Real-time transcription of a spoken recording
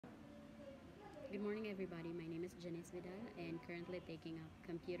Good morning, everybody. My name is Janice Vidal and currently taking up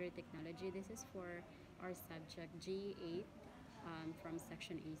computer technology. This is for our subject G8 from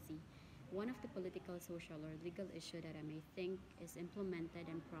section AC. One of the political, social, or legal issue that I may think is implemented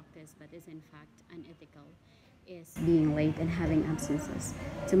and practiced but is in fact unethical is being late and having absences.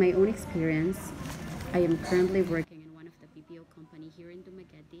 To my own experience, I am currently working in one of the BPO company here in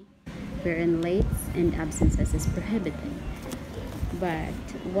Dumaguete, wherein late and absences is prohibited. But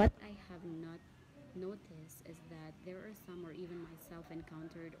what I have not noticed is that there are some, or even myself,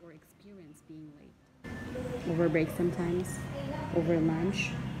 encountered or experienced being late. Over break sometimes, over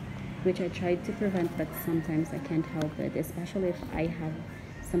lunch, which I tried to prevent, but sometimes I can't help it, especially if I have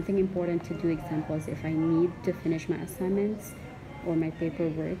something important to do. Examples, if I need to finish my assignments or my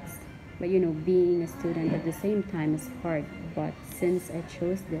paperwork. But being a student at the same time is hard. But since I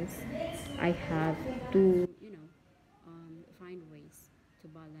chose this, I have to, find ways to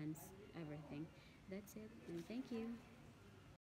balance everything. That's it, and thank you.